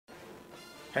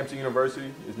Hampton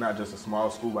University is not just a small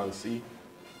school by the sea,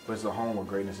 but it's a home where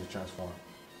greatness is transformed.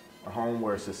 A home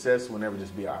where success will never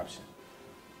just be an option.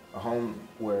 A home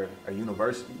where a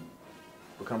university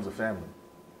becomes a family.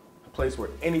 A place where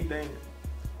anything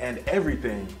and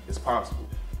everything is possible.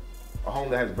 A home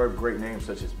that has birthed great names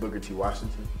such as Booker T.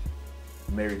 Washington,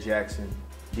 Mary Jackson,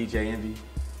 DJ Envy,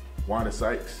 Wanda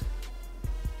Sykes.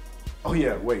 Oh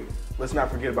yeah, wait, let's not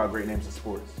forget about great names in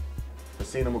sports.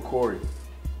 Francena McCrory,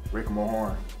 Rick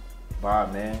Mahorn,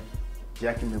 Bob Mann,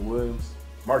 Jaqiue McWilliams,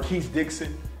 Marquise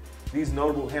Dixon. These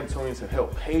notable Hamptonians have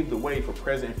helped pave the way for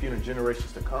present and future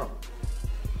generations to come.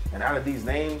 And out of these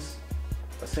names,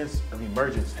 a sense of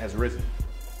emergence has risen.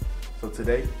 So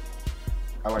today,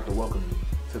 I'd like to welcome you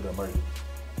to the Emergence.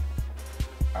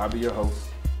 I'll be your host,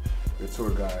 your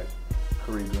tour guide,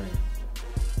 Greene,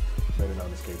 better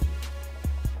known as KG.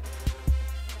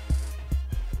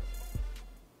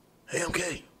 Hey, I'm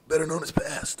K, better known as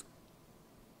Past.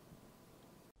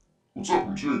 What's up,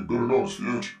 I'm Jay, better known as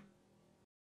Future.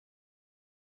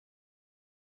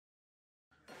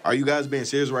 Are you guys being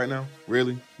serious right now?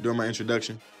 Really? During my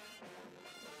introduction?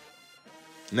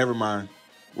 Never mind.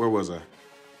 Where was I?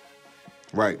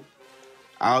 Right.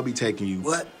 I'll be taking you...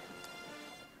 What?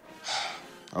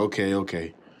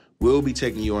 Okay. We'll be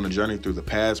taking you on a journey through the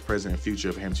past, present, and future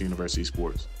of Hampton University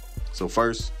sports. So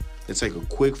first, let's take a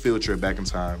quick field trip back in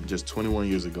time just 21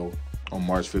 years ago on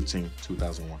March 15,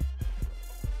 2001.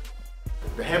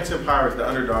 The Hampton Pirates, the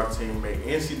underdog team, made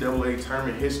NCAA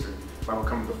tournament history by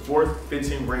becoming the fourth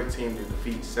 15th-ranked team to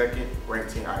defeat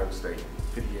second-ranked team Iowa State,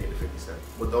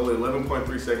 58-57. With only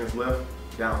 11.3 seconds left,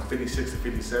 down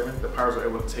 56-57, the Pirates were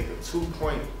able to take a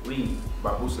 2-point lead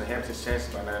by boosting Hampton's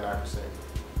chances by 99%.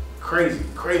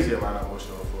 Crazy amount of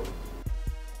emotion on the floor.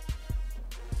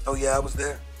 Oh yeah, I was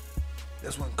there.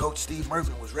 That's when Coach Steve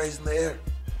Murphy was raised in the air.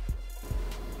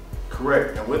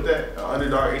 Correct, and with that, an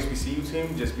underdog HBCU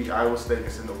team just beat Iowa State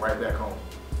and sent them right back home.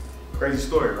 Crazy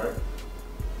story, right?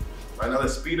 Right, now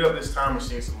let's speed up this time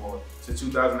machine some more to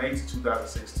 2008 to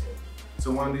 2016.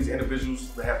 To one of these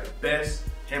individuals that have the best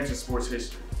Hampton sports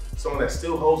history, someone that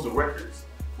still holds the records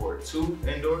for 2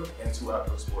 indoor and 2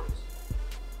 outdoor sports.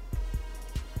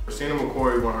 Francena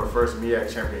McCrory won her first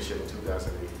MEAC championship in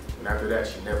 2008, and after that,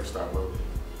 she never stopped rolling.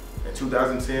 In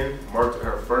 2010, marked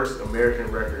her first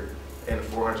American record in the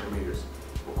 400 meters,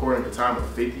 recording a time of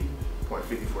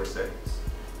 50.54 seconds.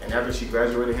 And after she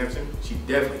graduated Hampton, she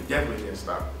definitely didn't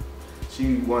stop.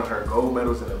 She won her gold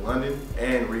medals in the London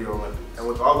and Rio Olympics. And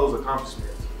with all those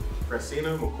accomplishments,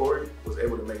 Francena McCrory was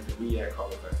able to make the MEAC Hall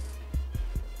of Fame.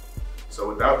 So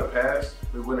without the past,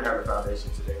 we wouldn't have the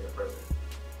foundation today in the present.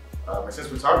 And since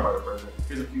we're talking about the present,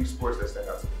 here's a few sports that stand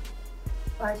out to me.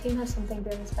 Our team has something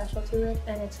very special to it,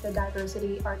 and it's the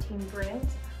diversity our team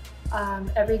brings.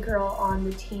 Every girl on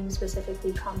the team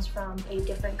specifically comes from a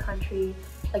different country.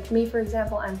 Like me, for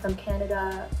example, I'm from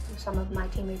Canada. Some of my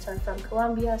teammates are from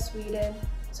Colombia, Sweden.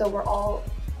 So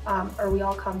we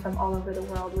all come from all over the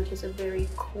world, which is a very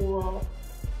cool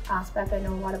aspect I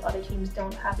know a lot of other teams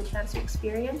don't have the chance to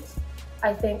experience.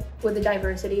 I think with the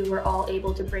diversity, we're all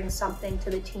able to bring something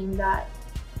to the team that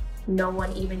no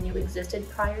one even knew existed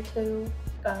prior to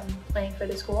playing for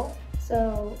the school.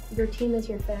 So your team is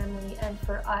your family, and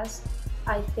for us,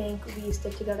 I think we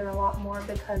stick together a lot more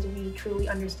because we truly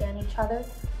understand each other.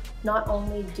 Not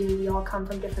only do we all come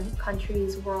from different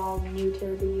countries, we're all new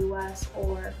to the US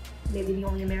or maybe the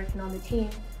only American on the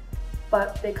team,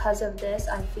 but because of this,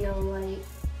 I feel like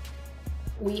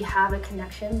we have a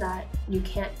connection that you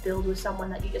can't build with someone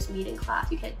that you just meet in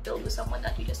class. You can't build with someone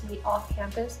that you just meet off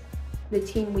campus. The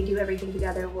team, we do everything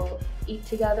together. We'll eat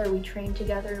together, we train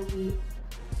together, we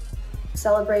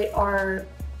celebrate our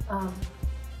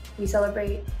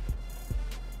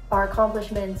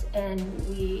accomplishments, and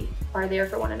we are there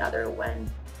for one another when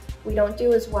we don't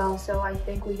do as well. So I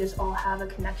think we just all have a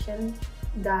connection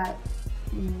that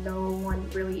no one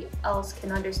really else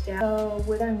can understand. So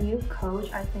with our new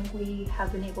coach, I think we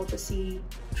have been able to see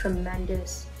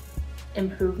tremendous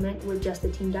improvement with just the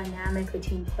team dynamic, the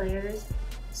team players.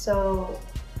 So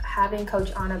having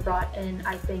Coach Anna brought in,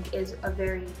 I think, is a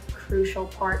very crucial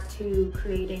part to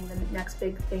creating the next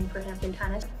big thing for Hampton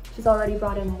tennis. She's already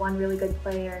brought in 1 really good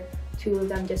player. 2 of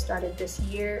them just started this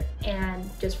year, and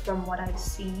just from what I've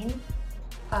seen,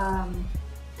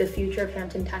 the future of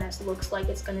Hampton tennis looks like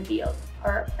it's going to be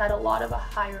at a lot of a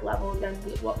higher level than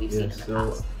what we've seen in the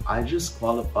past. I just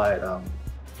qualified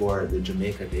for the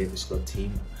Jamaica Davis Club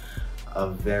team. A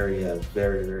very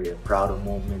proud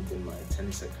moment in my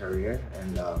tennis career,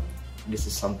 and this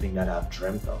is something that I've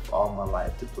dreamt of all my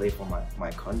life, to play for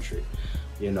my country.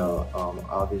 You know,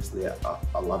 obviously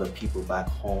a lot of people back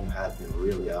home have been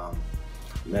really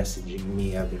messaging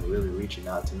me, have been really reaching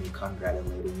out to me,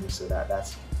 congratulating me. So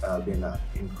that's been an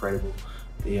incredible,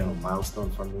 milestone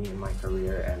for me in my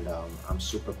career, and I'm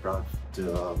super proud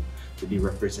to be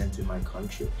representing my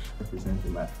country,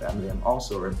 representing my family. I'm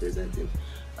also representing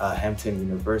Hampton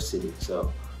University,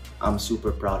 so I'm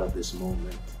super proud of this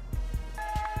moment.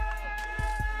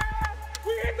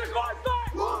 We hit the goal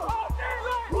line! All day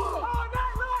long! All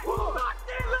night long! Locked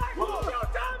in like! No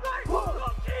time like! No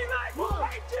key like!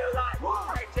 Ain't you like!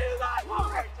 Ain't you like!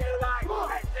 Ain't you like!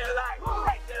 Ain't you like!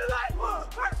 Ain't you like!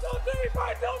 First on me!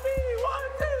 First on me! 1,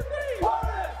 2,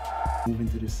 3! Moving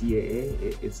to the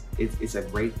CAA, it's a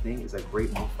great thing. It's a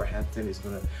great move for Hampton. It's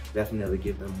gonna definitely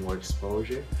give them more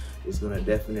exposure. It's gonna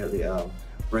definitely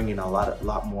bring in a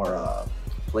lot more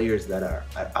players that are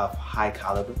of high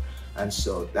caliber. And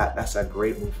so that's a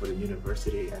great move for the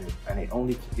university, and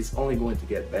it's only going to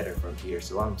get better from here.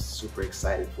 So I'm super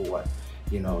excited for what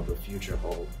the future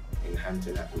holds in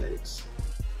Hampton athletics.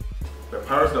 The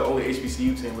Power is the only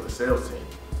HBCU team with a sales team,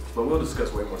 but we'll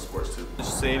discuss way more sports too.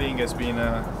 Sailing has been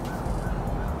a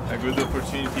good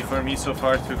opportunity for me so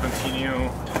far to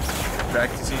continue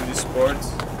practicing this sport.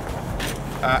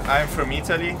 I'm from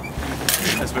Italy,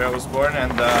 that's where I was born,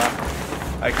 and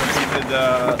I competed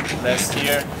last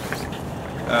year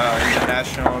in the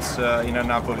nationals in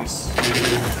Annapolis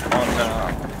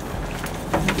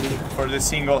for the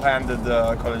single-handed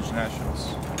college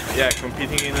nationals. Yeah,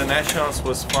 competing in the nationals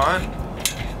was fun.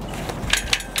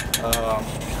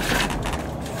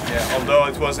 Yeah, although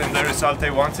it wasn't the result I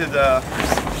wanted, I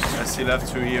still have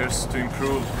 2 years to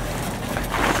improve,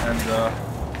 and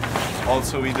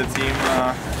also with the team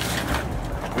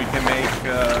we can make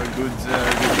good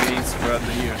gains throughout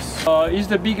the years. It's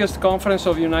the biggest conference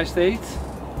of the United States,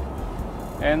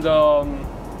 and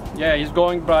yeah, it's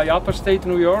going by upper state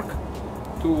New York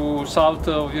to South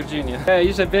Virginia. Yeah,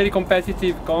 it's a very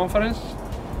competitive conference,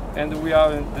 and we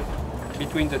are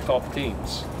between the top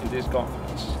teams in this conference.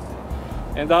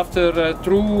 And after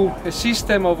through a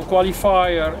system of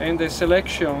qualifier and a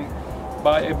selection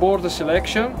by a board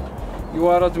selection, you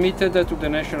are admitted to the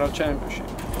national championship.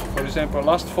 For example,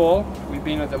 last fall we've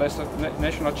been at the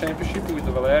national championship with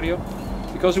Valerio,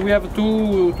 because we have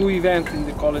two events in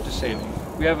the college sailing.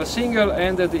 We have a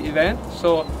single-handed event,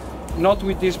 so not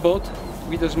with this boat,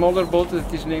 with a smaller boat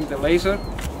that is named the Laser,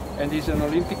 and is an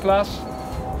Olympic class.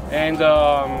 And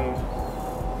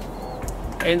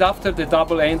after the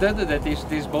double-handed, that is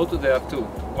this boat, there are two,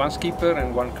 one skipper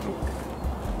and one crew.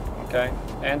 Okay,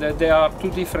 and there are two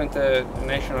different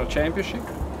national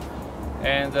championships.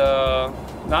 And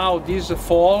now this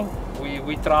fall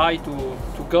we try to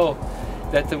go.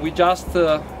 That we just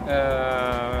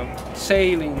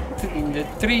sail in the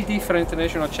 3 different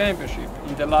national championships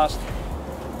in the last.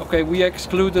 Okay, we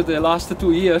excluded the last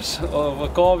 2 years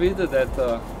of COVID.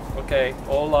 That okay,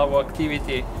 all our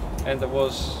activity and there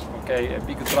was a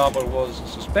big trouble was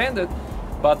suspended.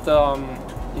 But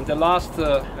in the last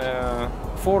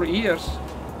 4 years,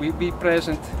 we'll be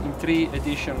present in 3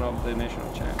 editions of the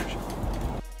national championship.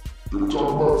 Can we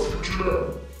talk about the future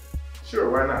now? Sure,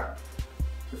 why not?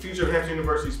 The future of Hampton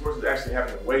University sports is actually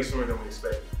happening way sooner than we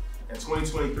expected. In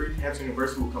 2023, Hampton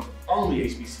University will become the only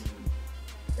HBCU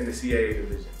in the CAA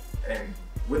division. And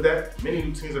with that, many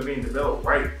new teams are being developed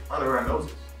right under our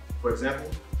noses. For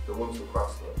example, the women's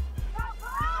lacrosse club.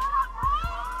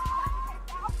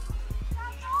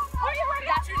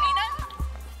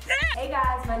 Hey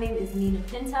guys, my name is Nina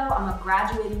Pinto. I'm a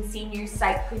graduating senior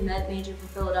psych pre-med major from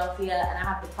Philadelphia, and I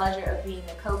have the pleasure of being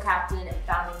the co-captain and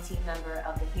founding team member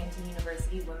of the Hampton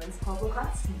University Women's Club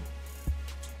lacrosse team.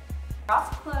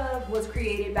 Lacrosse club was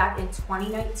created back in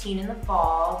 2019 in the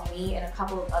fall. Me and a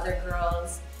couple of other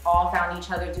girls all found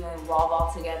each other doing wall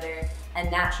ball together,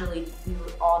 and naturally we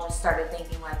all just started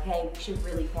thinking like, hey, we should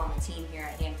really form a team here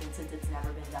at Hampton since it's never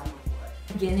been done before.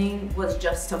 The beginning was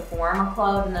just to form a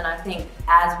club, and then I think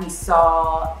as we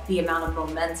saw the amount of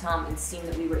momentum and steam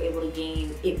that we were able to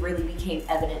gain, it really became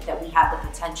evident that we had the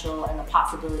potential and the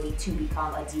possibility to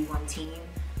become a D1 team.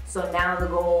 So now the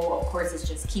goal, of course, is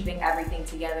just keeping everything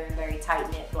together and very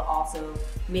tight-knit, but also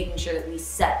making sure that we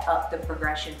set up the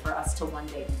progression for us to one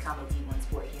day become a D1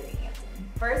 sport here at Hampton.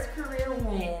 First career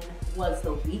win was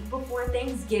the week before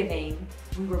Thanksgiving.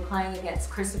 We were playing against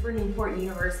Christopher Newport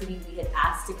University. We had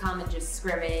asked to come and just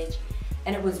scrimmage.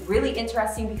 And it was really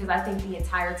interesting because I think the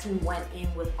entire team went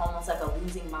in with almost like a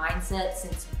losing mindset,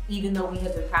 since even though we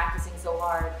had been practicing so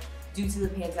hard, due to the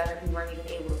pandemic, we weren't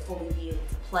even able to fully be able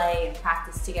to play and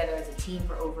practice together as a team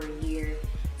for over a year.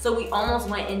 So we almost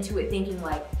went into it thinking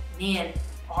like, man,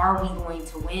 are we going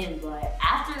to win? But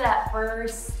after that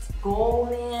first goal,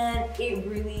 man, it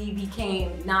really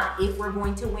became not if we're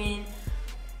going to win,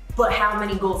 but how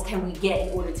many goals can we get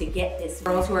in order to get this?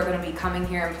 Girls who are going to be coming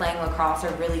here and playing lacrosse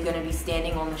are really going to be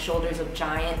standing on the shoulders of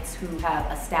giants who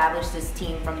have established this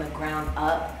team from the ground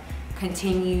up,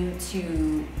 continue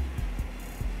to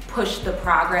push the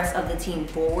progress of the team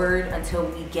forward until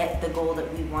we get the goal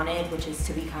that we wanted, which is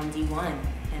to become D1.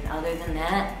 And other than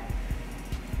that,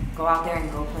 go out there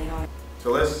and go play hard.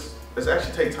 So let's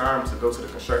actually take time to go to the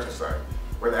construction site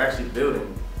where they're actually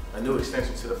building a new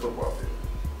extension to the football field.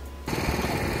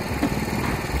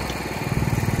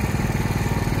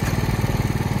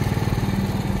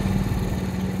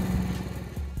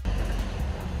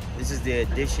 This is the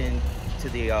addition to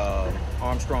the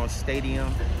Armstrong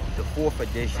Stadium, the 4th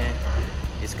edition.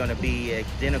 It's going to be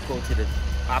identical to the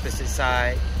opposite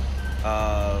side.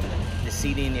 The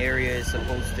seating area is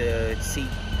supposed to seat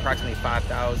approximately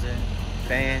 5,000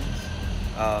 fans.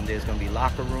 There's going to be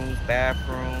locker rooms,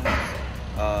 bathrooms,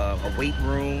 a weight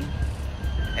room,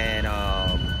 and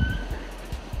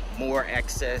more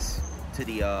access to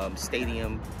the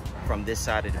stadium from this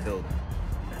side of the building.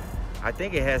 I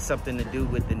think it has something to do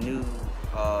with the new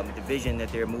division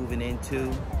that they're moving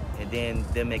into, and then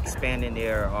them expanding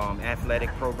their athletic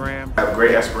program. I have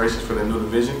great aspirations for the new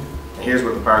division, and here's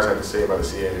what the Pirates have to say about the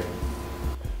CAA.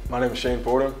 My name is Shane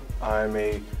Fordham. I'm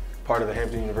a part of the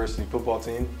Hampton University football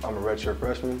team. I'm a redshirt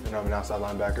freshman, and I'm an outside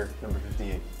linebacker, number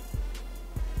 58.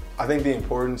 I think the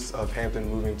importance of Hampton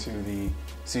moving to the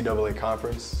CAA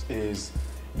conference is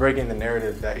breaking the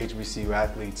narrative that HBCU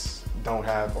athletes don't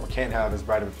have or can't have as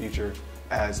bright of a future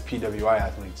as PWI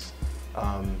athletes.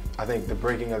 I think the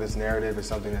breaking of this narrative is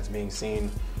something that's being seen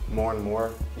more and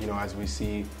more, as we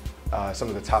see some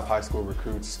of the top high school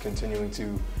recruits continuing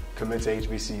to commit to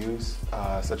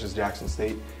HBCUs, such as Jackson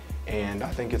State. And I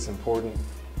think it's important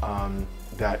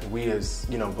that we as,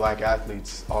 black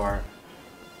athletes are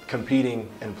competing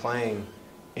and playing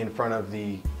in front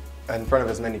of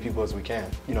as many people as we can.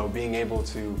 Being able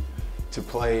to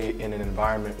play in an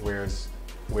environment where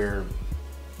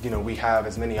we have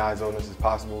as many eyes on us as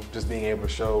possible. Just being able to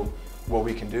show what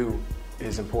we can do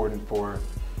is important for,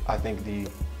 I think, the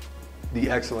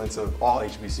excellence of all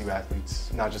HBCU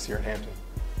athletes, not just here in Hampton.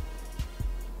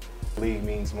 The league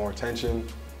means more attention,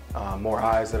 more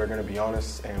eyes that are going to be on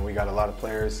us, and we got a lot of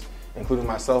players, including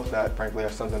myself, that frankly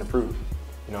have something to prove.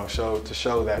 To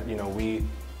show that we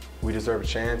deserve a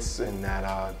chance, and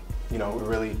that it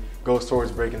really goes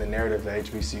towards breaking the narrative that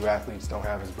HBCU athletes don't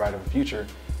have as bright of a future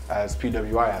as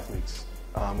PWI athletes,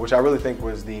 which I really think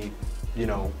was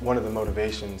one of the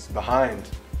motivations behind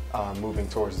moving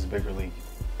towards this bigger league.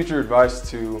 Future advice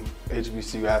to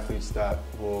HBCU athletes that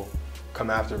will come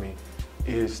after me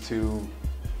is to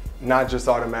not just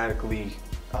automatically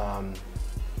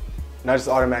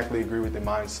agree with the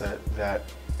mindset that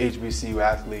HBCU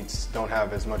athletes don't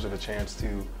have as much of a chance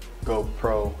to go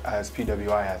pro as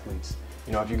PWI athletes.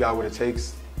 If you got what it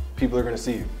takes, people are going to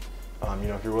see you.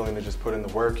 If you're willing to just put in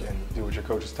the work and do what your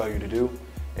coaches tell you to do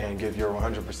and give your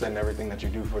 100% in everything that you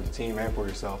do for the team and for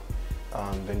yourself,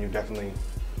 then you'll definitely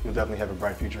have a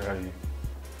bright future ahead of you.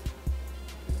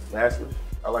 Lastly,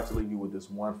 I'd like to leave you with this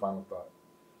one final thought.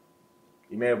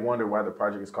 You may have wondered why the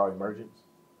project is called Emergence.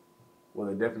 Well,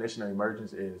 the definition of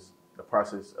emergence is the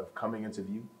process of coming into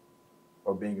view,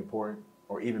 or being important,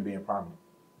 or even being prominent.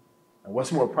 And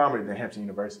what's more prominent than Hampton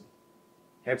University?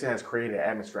 Hampton has created an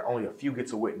atmosphere only a few get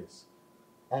to witness.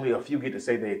 Only a few get to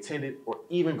say they attended or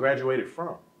even graduated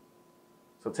from.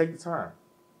 So take the time,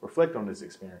 reflect on this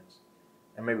experience,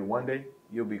 and maybe one day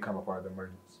you'll become a part of the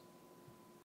Emergence.